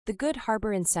The Good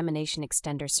Harbor Insemination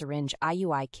Extender Syringe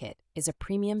IUI kit is a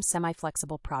premium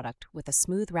semi-flexible product with a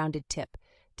smooth rounded tip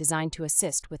designed to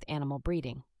assist with animal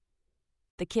breeding.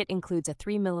 The kit includes a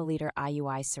 3 milliliter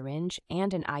IUI syringe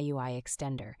and an IUI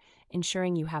extender,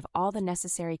 ensuring you have all the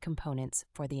necessary components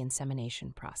for the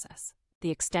insemination process.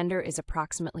 The extender is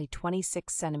approximately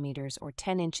 26 centimeters or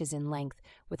 10 inches in length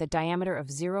with a diameter of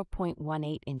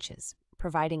 0.18 inches,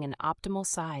 providing an optimal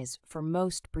size for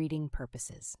most breeding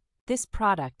purposes. This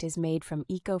product is made from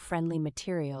eco-friendly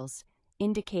materials,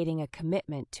 indicating a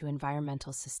commitment to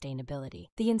environmental sustainability.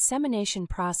 The insemination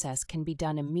process can be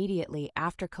done immediately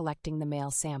after collecting the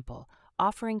male sample,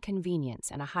 offering convenience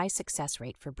and a high success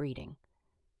rate for breeding.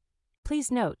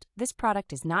 Please note, this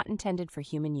product is not intended for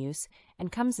human use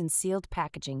and comes in sealed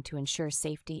packaging to ensure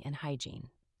safety and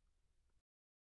hygiene.